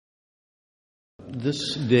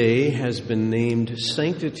This day has been named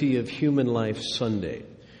Sanctity of Human Life Sunday.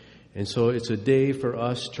 And so it's a day for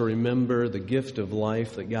us to remember the gift of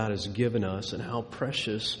life that God has given us and how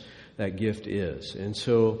precious that gift is. And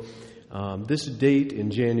so this date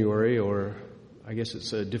in January, or I guess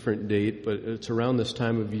it's a different date, but it's around this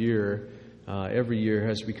time of year, every year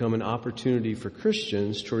has become an opportunity for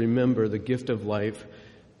Christians to remember the gift of life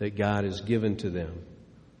that God has given to them.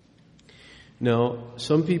 Now,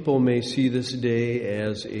 some people may see this day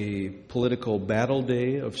as a political battle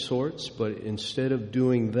day of sorts, but instead of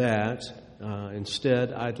doing that,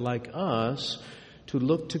 instead I'd like us to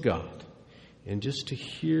look to God and just to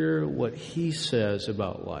hear what He says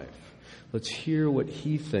about life. Let's hear what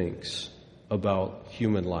He thinks about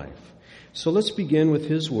human life. So let's begin with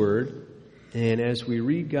His Word. And as we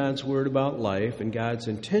read God's Word about life and God's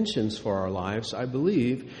intentions for our lives, I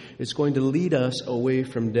believe it's going to lead us away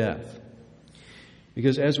from death.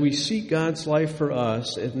 Because as we seek God's life for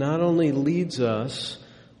us, it not only leads us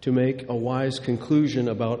to make a wise conclusion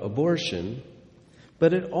about abortion,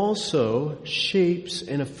 but it also shapes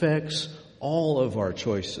and affects all of our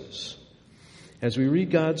choices. As we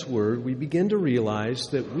read God's Word, we begin to realize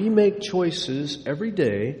that we make choices every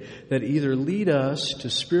day that either lead us to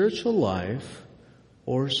spiritual life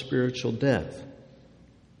or spiritual death.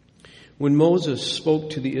 When Moses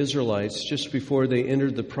spoke to the Israelites just before they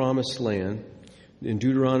entered the Promised Land, in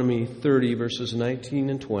Deuteronomy 30, verses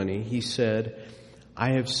 19 and 20, he said,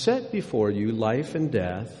 "I have set before you life and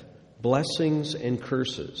death, blessings and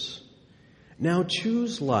curses. Now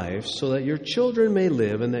choose life so that your children may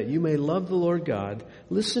live and that you may love the Lord God,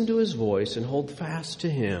 listen to His voice and hold fast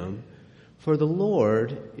to Him, for the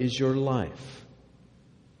Lord is your life."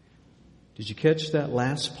 Did you catch that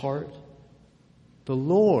last part? The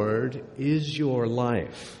Lord is your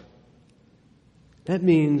life. That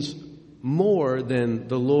means more than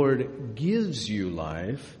the Lord gives you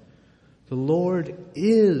life, the Lord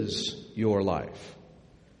is your life.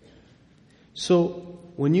 So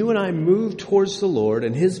when you and I move towards the Lord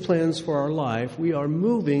and His plans for our life, we are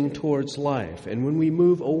moving towards life. And when we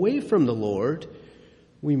move away from the Lord,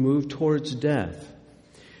 we move towards death.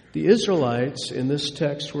 The Israelites in this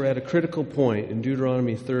text were at a critical point in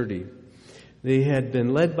Deuteronomy 30. They had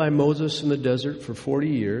been led by Moses in the desert for 40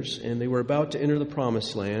 years, and they were about to enter the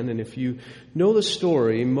Promised Land. And if you know the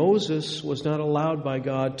story, Moses was not allowed by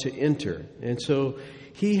God to enter. And so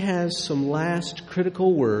he has some last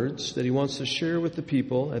critical words that he wants to share with the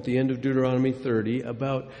people at the end of Deuteronomy 30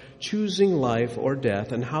 about choosing life or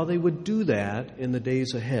death and how they would do that in the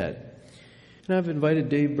days ahead. And I've invited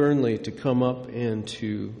Dave Burnley to come up and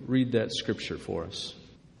to read that scripture for us.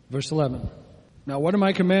 Verse 11. "Now what am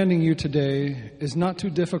I commanding you today is not too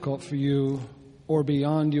difficult for you or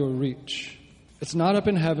beyond your reach. It's not up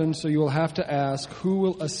in heaven, so you will have to ask, who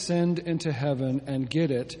will ascend into heaven and get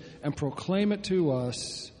it and proclaim it to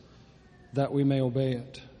us that we may obey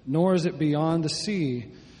it? Nor is it beyond the sea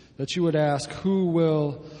that you would ask, who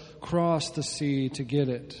will cross the sea to get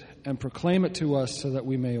it and proclaim it to us so that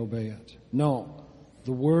we may obey it? No,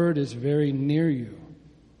 the word is very near you.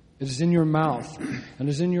 It is in your mouth and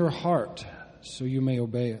is in your heart, so you may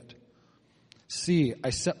obey it. See,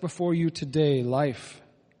 I set before you today life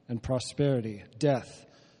and prosperity, death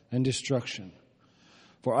and destruction.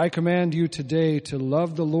 For I command you today to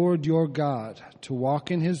love the Lord your God, to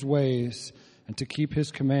walk in His ways, and to keep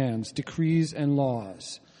His commands, decrees, and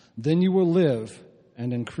laws. Then you will live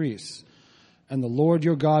and increase. And the Lord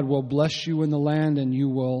your God will bless you in the land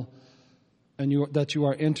that you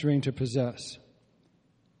are entering to possess.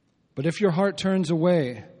 But if your heart turns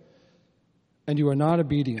away, and you are not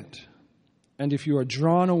obedient, and if you are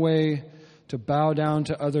drawn away to bow down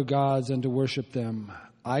to other gods and to worship them,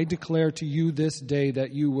 I declare to you this day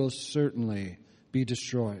that you will certainly be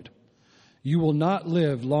destroyed. You will not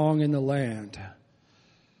live long in the land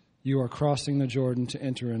you are crossing the Jordan to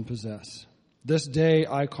enter and possess. This day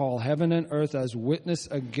I call heaven and earth as witness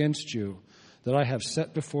against you that I have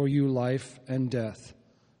set before you life and death,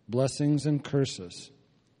 blessings and curses.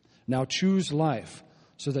 Now choose life,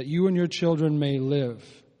 so that you and your children may live,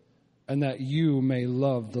 and that you may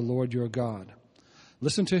love the Lord your God.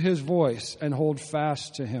 Listen to His voice and hold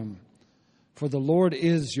fast to Him, for the Lord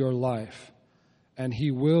is your life, and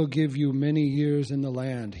He will give you many years in the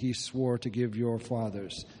land He swore to give your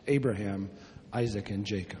fathers, Abraham, Isaac, and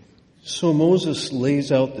Jacob. So Moses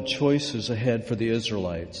lays out the choices ahead for the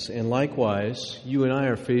Israelites, and likewise, you and I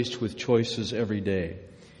are faced with choices every day.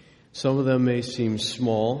 Some of them may seem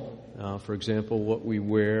small, for example, what we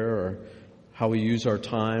wear or how we use our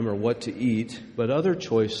time or what to eat, but other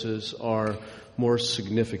choices are more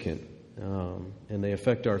significant, and they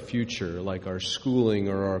affect our future, like our schooling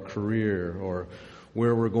or our career or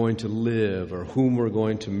where we're going to live or whom we're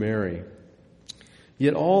going to marry.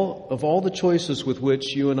 Yet all the choices with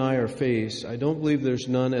which you and I are faced, I don't believe there's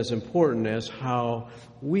none as important as how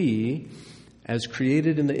we, as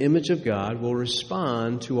created in the image of God, will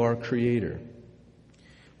respond to our Creator.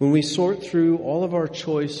 When we sort through all of our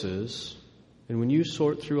choices, and when you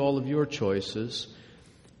sort through all of your choices,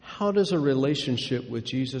 how does a relationship with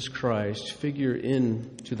Jesus Christ figure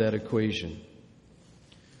into that equation?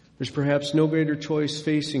 There's perhaps no greater choice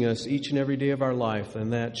facing us each and every day of our life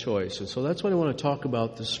than that choice. And so that's what I want to talk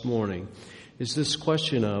about this morning, is this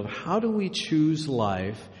question of how do we choose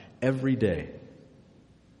life every day?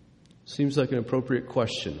 Seems like an appropriate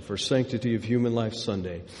question for Sanctity of Human Life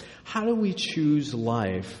Sunday. How do we choose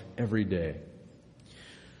life every day?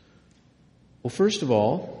 Well, first of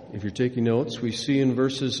all, if you're taking notes, we see in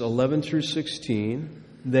verses 11 through 16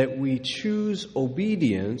 that we choose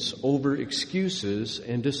obedience over excuses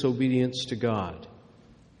and disobedience to God.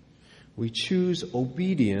 We choose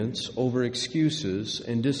obedience over excuses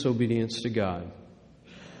and disobedience to God.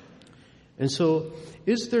 And so,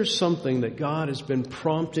 is there something that God has been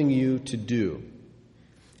prompting you to do?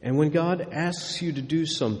 And when God asks you to do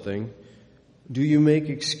something, do you make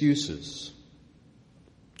excuses?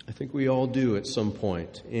 I think we all do at some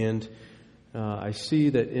point. And I see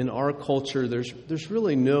that in our culture, there's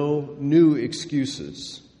really no new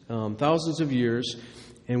excuses. Thousands of years,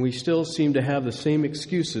 and we still seem to have the same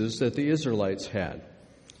excuses that the Israelites had.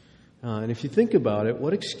 And if you think about it,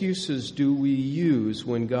 what excuses do we use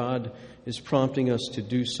when God is prompting us to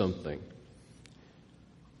do something?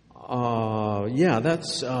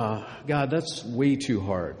 That's way too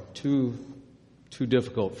hard, too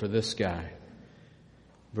difficult for this guy.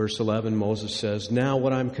 Verse 11, Moses says, "Now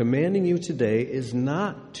what I'm commanding you today is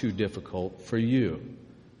not too difficult for you."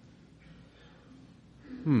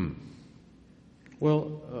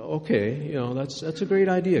 Well, okay, that's a great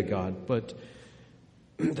idea, God, but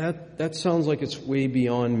that sounds like it's way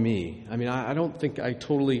beyond me. I mean, I don't think I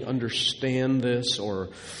totally understand this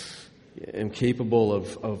or am capable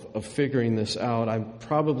of figuring this out. I'm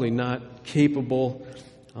probably not capable.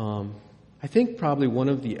 I think probably one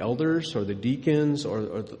of the elders or the deacons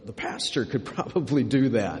or the pastor could probably do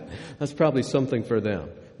that. That's probably something for them.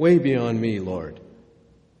 Way beyond me, Lord.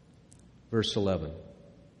 Verse 11.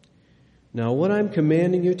 "Now what I'm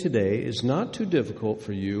commanding you today is not too difficult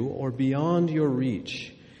for you or beyond your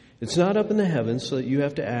reach. It's not up in the heavens so that you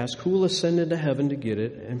have to ask who will ascend into heaven to get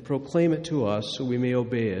it and proclaim it to us so we may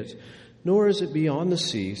obey it. Nor is it beyond the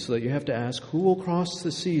sea so that you have to ask who will cross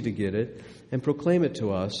the sea to get it and proclaim it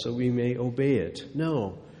to us so we may obey it.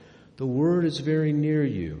 No, the word is very near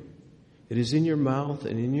you. It is in your mouth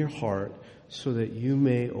and in your heart so that you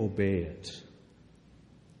may obey it."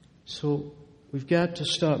 So we've got to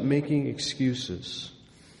stop making excuses.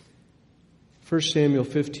 1 Samuel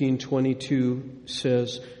 15:22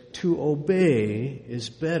 says, "To obey is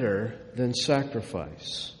better than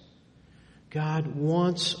sacrifice." God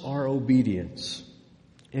wants our obedience.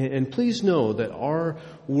 And please know that our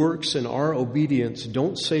works and our obedience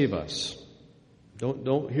don't save us.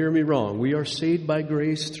 Don't hear me wrong. We are saved by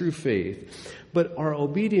grace through faith. But our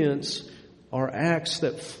obedience are acts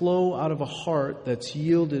that flow out of a heart that's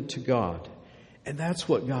yielded to God. And that's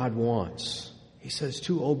what God wants. He says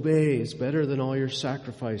to obey is better than all your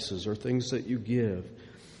sacrifices or things that you give.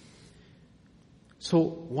 So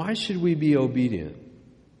why should we be obedient?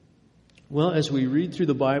 Well, as we read through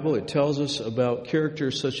the Bible, it tells us about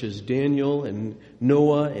characters such as Daniel and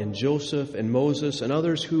Noah and Joseph and Moses and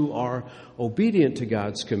others who are obedient to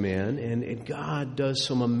God's command, and God does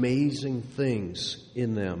some amazing things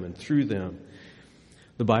in them and through them.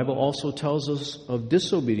 The Bible also tells us of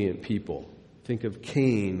disobedient people. Think of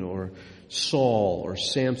Cain or Saul or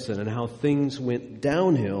Samson and how things went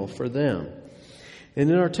downhill for them. And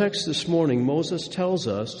in our text this morning, Moses tells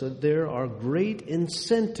us that there are great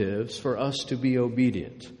incentives for us to be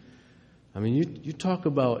obedient. I mean, you talk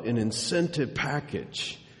about an incentive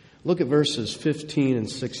package. Look at verses 15 and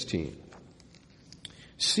 16.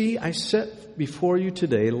 "See, I set before you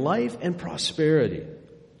today life and prosperity,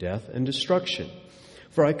 death and destruction.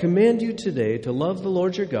 For I command you today to love the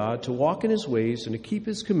Lord your God, to walk in his ways, and to keep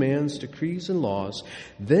his commands, decrees, and laws.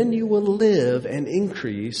 Then you will live and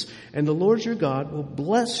increase, and the Lord your God will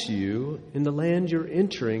bless you in the land you're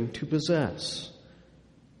entering to possess."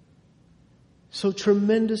 So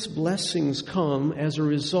tremendous blessings come as a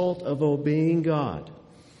result of obeying God.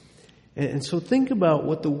 And so think about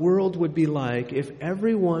what the world would be like if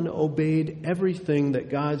everyone obeyed everything that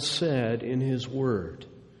God said in his word.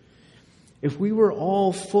 If we were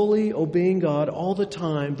all fully obeying God all the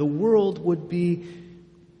time, the world would be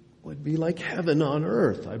like heaven on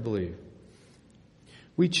earth, I believe.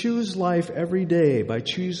 We choose life every day by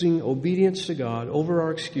choosing obedience to God over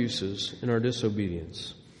our excuses and our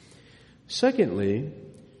disobedience. Secondly,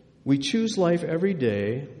 we choose life every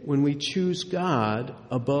day when we choose God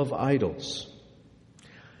above idols.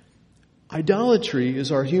 Idolatry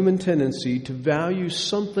is our human tendency to value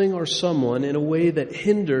something or someone in a way that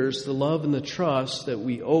hinders the love and the trust that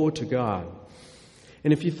we owe to God.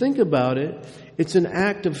 And if you think about it, it's an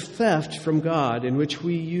act of theft from God in which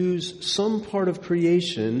we use some part of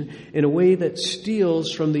creation in a way that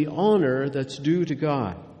steals from the honor that's due to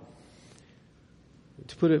God.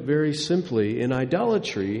 To put it very simply, in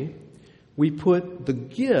idolatry, we put the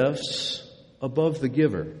gifts above the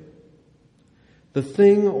giver. The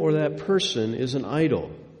thing or that person is an idol.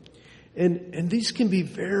 And these can be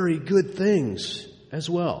very good things as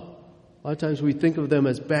well. A lot of times we think of them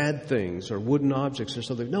as bad things or wooden objects or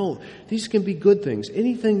something. No, these can be good things.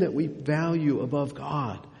 Anything that we value above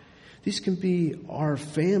God. These can be our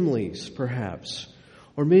families, perhaps.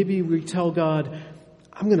 Or maybe we tell God,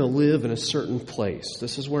 I'm going to live in a certain place.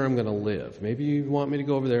 This is where I'm going to live. Maybe you want me to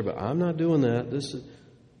go over there, but I'm not doing that.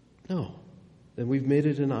 No. Then we've made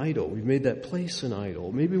it an idol. We've made that place an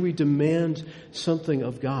idol. Maybe we demand something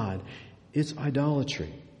of God. It's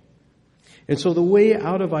idolatry. And so the way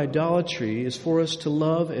out of idolatry is for us to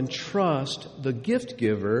love and trust the gift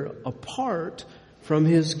giver apart from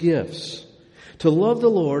his gifts. To love the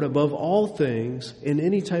Lord above all things in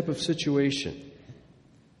any type of situation.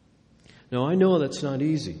 Now, I know that's not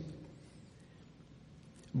easy.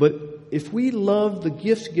 But if we love the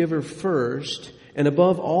gift giver first and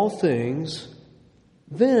above all things,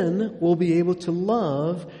 then we'll be able to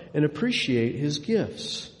love and appreciate his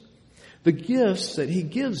gifts. The gifts that he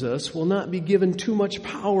gives us will not be given too much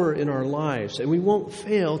power in our lives, and we won't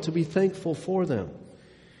fail to be thankful for them.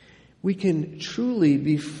 We can truly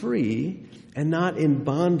be free and not in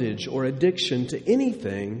bondage or addiction to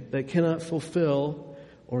anything that cannot fulfill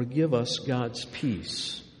or give us God's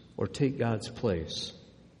peace or take God's place.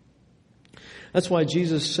 That's why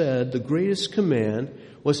Jesus said the greatest command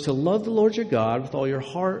was to love the Lord your God with all your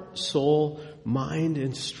heart, soul, mind,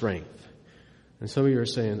 and strength. And some of you are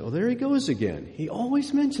saying, oh, there he goes again. He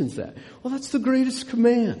always mentions that. Well, that's the greatest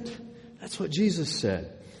command. That's what Jesus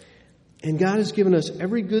said. And God has given us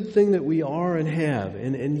every good thing that we are and have.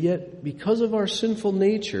 And yet, because of our sinful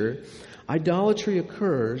nature, idolatry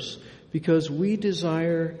occurs because we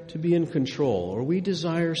desire to be in control or we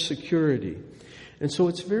desire security. And so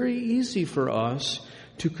it's very easy for us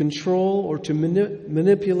to control or to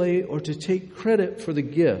manipulate or to take credit for the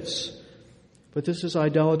gifts. But this is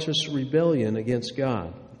idolatrous rebellion against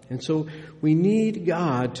God. And so we need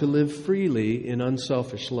God to live freely in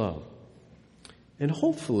unselfish love. And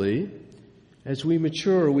hopefully, as we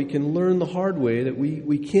mature, we can learn the hard way that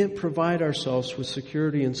we can't provide ourselves with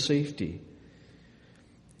security and safety.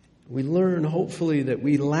 We learn, hopefully, that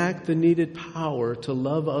we lack the needed power to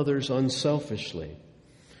love others unselfishly.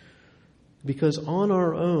 Because on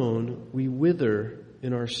our own, we wither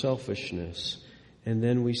in our selfishness, and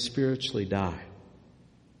then we spiritually die.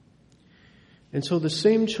 And so the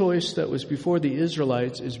same choice that was before the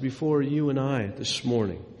Israelites is before you and I this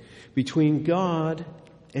morning, between God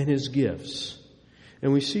and his gifts.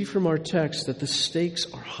 And we see from our text that the stakes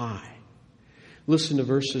are high. Listen to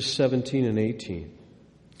verses 17 and 18.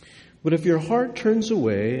 But if your heart turns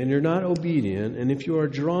away and you're not obedient, and if you are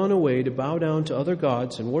drawn away to bow down to other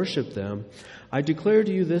gods and worship them, I declare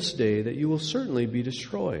to you this day that you will certainly be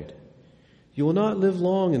destroyed. You will not live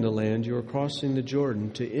long in the land you are crossing the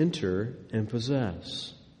Jordan to enter and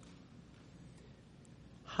possess.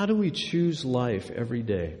 How do we choose life every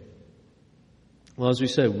day? Well, as we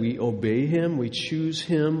said, we obey him, we choose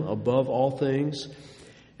him above all things.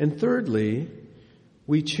 And thirdly,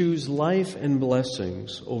 we choose life and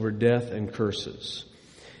blessings over death and curses.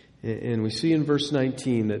 And we see in verse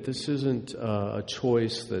 19 that this isn't a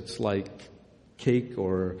choice that's like cake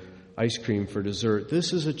or ice cream for dessert.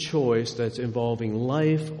 This is a choice that's involving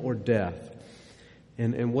life or death.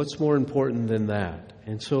 And what's more important than that?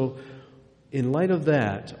 And so, in light of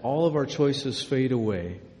that, all of our choices fade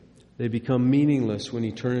away. They become meaningless when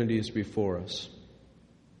eternity is before us.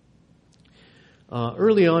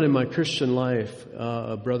 Early on in my Christian life,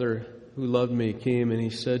 a brother who loved me came and he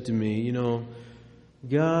said to me, you know,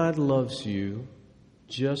 God loves you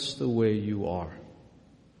just the way you are.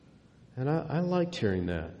 And I liked hearing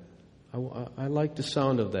that. I liked the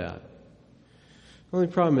sound of that. The only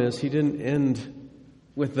problem is he didn't end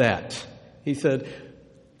with that. He said,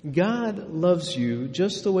 God loves you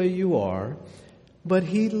just the way you are, but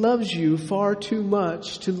he loves you far too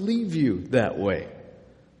much to leave you that way.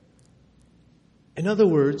 In other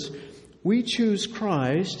words, we choose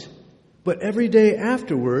Christ But every day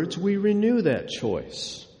afterwards, we renew that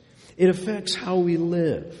choice. It affects how we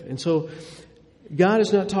live. And so God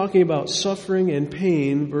is not talking about suffering and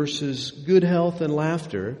pain versus good health and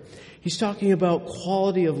laughter. He's talking about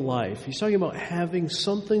quality of life. He's talking about having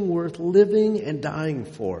something worth living and dying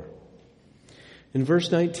for. In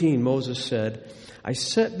verse 19, Moses said, I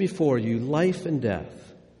set before you life and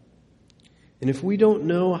death. And if we don't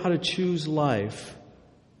know how to choose life,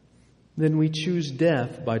 then we choose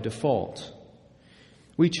death by default.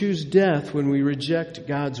 We choose death when we reject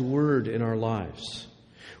God's word in our lives.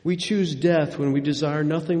 We choose death when we desire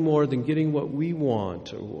nothing more than getting what we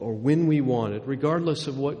want or when we want it, regardless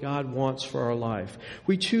of what God wants for our life.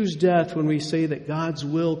 We choose death when we say that God's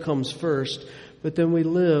will comes first, but then we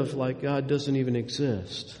live like God doesn't even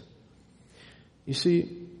exist. You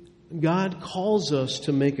see, God calls us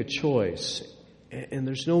to make a choice, and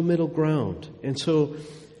there's no middle ground. And so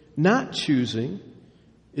not choosing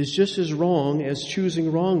is just as wrong as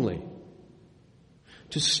choosing wrongly.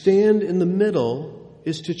 To stand in the middle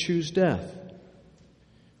is to choose death.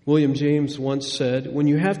 William James once said, when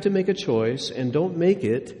you have to make a choice and don't make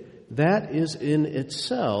it, that is in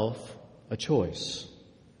itself a choice.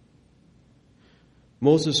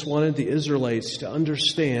 Moses wanted the Israelites to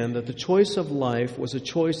understand that the choice of life was a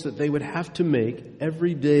choice that they would have to make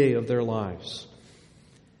every day of their lives.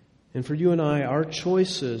 And for you and I, our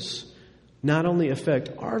choices not only affect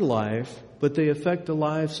our life, but they affect the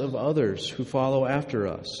lives of others who follow after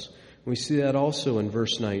us. We see that also in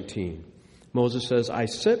verse 19. Moses says, I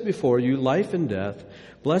set before you life and death,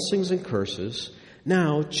 blessings and curses.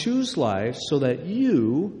 Now choose life so that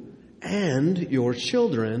you and your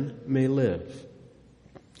children may live.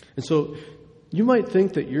 And so you might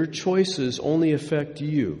think that your choices only affect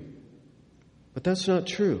you, but that's not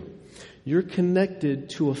true. You're connected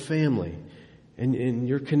to a family, and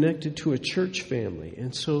you're connected to a church family.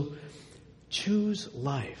 And so choose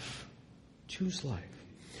life. Choose life.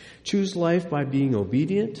 Choose life by being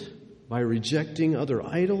obedient, by rejecting other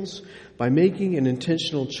idols, by making an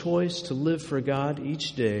intentional choice to live for God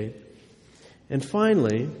each day. And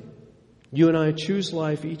finally, you and I choose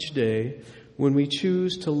life each day when we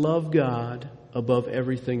choose to love God above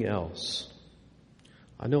everything else.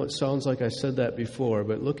 I know it sounds like I said that before,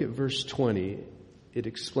 but look at verse 20. It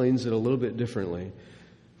explains it a little bit differently.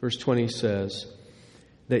 Verse 20 says,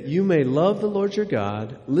 that you may love the Lord your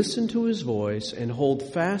God, listen to his voice, and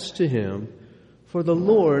hold fast to him, for the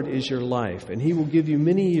Lord is your life, and he will give you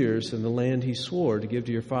many years in the land he swore to give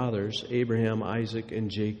to your fathers, Abraham, Isaac, and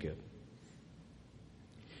Jacob.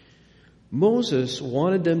 Moses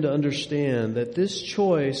wanted them to understand that this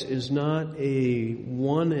choice is not a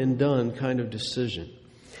one and done kind of decision.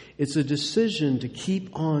 It's a decision to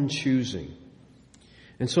keep on choosing.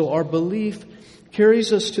 And so our belief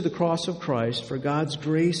carries us to the cross of Christ for God's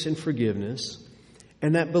grace and forgiveness.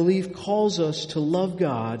 And that belief calls us to love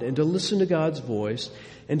God and to listen to God's voice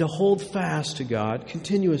and to hold fast to God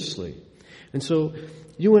continuously. And so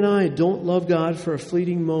you and I don't love God for a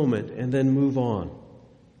fleeting moment and then move on.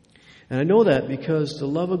 And I know that because the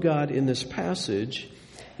love of God in this passage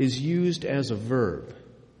is used as a verb.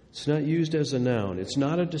 It's not used as a noun. It's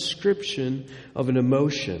not a description of an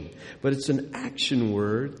emotion, but it's an action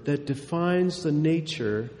word that defines the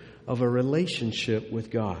nature of a relationship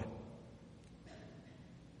with God.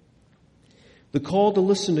 The call to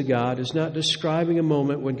listen to God is not describing a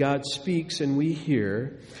moment when God speaks and we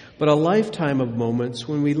hear, but a lifetime of moments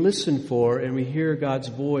when we listen for and we hear God's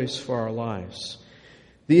voice for our lives.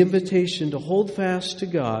 The invitation to hold fast to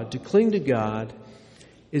God, to cling to God,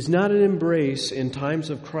 is not an embrace in times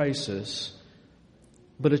of crisis,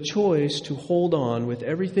 but a choice to hold on with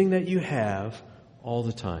everything that you have all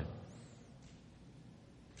the time.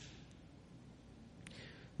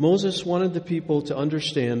 Moses wanted the people to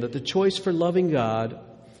understand that the choice for loving God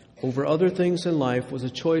over other things in life was a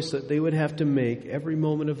choice that they would have to make every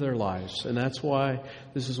moment of their lives. And that's why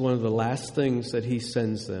this is one of the last things that he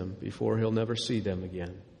sends them before he'll never see them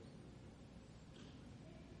again.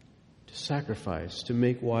 To sacrifice, to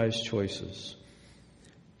make wise choices.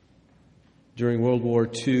 During World War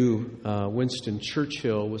II, Winston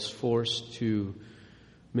Churchill was forced to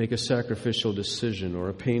make a sacrificial decision, or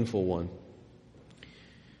a painful one.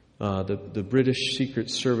 The British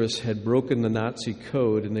Secret Service had broken the Nazi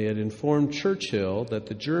code, and they had informed Churchill that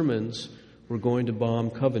the Germans were going to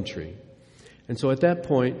bomb Coventry. And so at that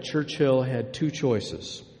point, Churchill had two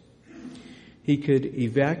choices. He could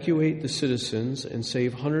evacuate the citizens and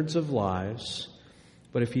save hundreds of lives,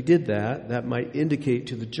 but if he did that, that might indicate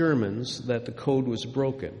to the Germans that the code was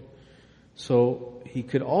broken. So he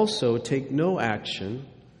could also take no action,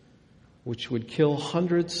 which would kill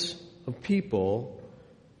hundreds of people,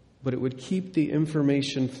 but it would keep the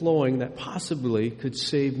information flowing that possibly could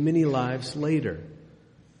save many lives later.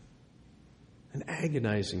 An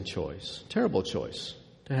agonizing choice, terrible choice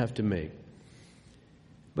to have to make.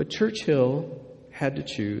 But Churchill had to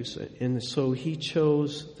choose, and so he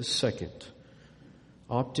chose the second,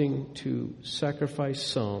 opting to sacrifice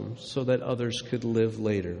some so that others could live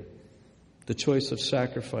later. The choice of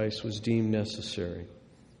sacrifice was deemed necessary.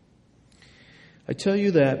 I tell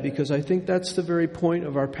you that because I think that's the very point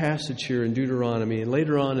of our passage here in Deuteronomy and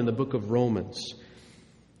later on in the book of Romans.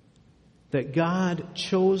 That God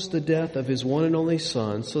chose the death of His one and only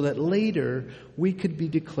Son so that later we could be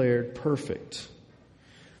declared perfect.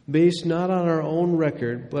 Based not on our own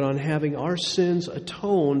record, but on having our sins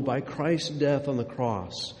atoned by Christ's death on the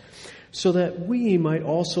cross, so that we might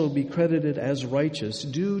also be credited as righteous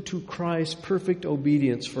due to Christ's perfect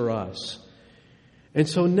obedience for us. And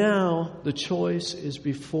so now the choice is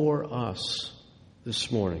before us this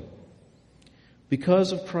morning.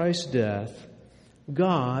 Because of Christ's death,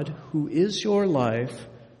 God, who is your life,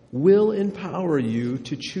 will empower you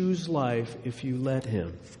to choose life if you let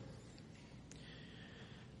Him.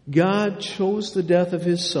 God chose the death of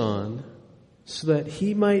His Son so that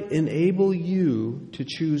He might enable you to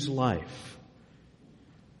choose life.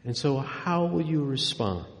 And so how will you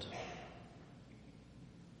respond?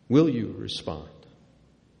 Will you respond?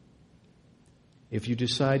 If you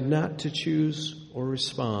decide not to choose or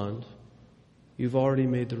respond, you've already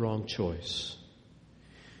made the wrong choice.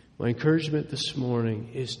 My encouragement this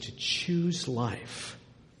morning is to choose life.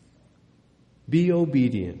 Be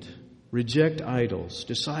obedient. Reject idols.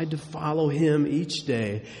 Decide to follow Him each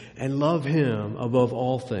day and love Him above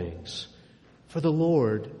all things. For the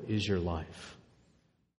Lord is your life.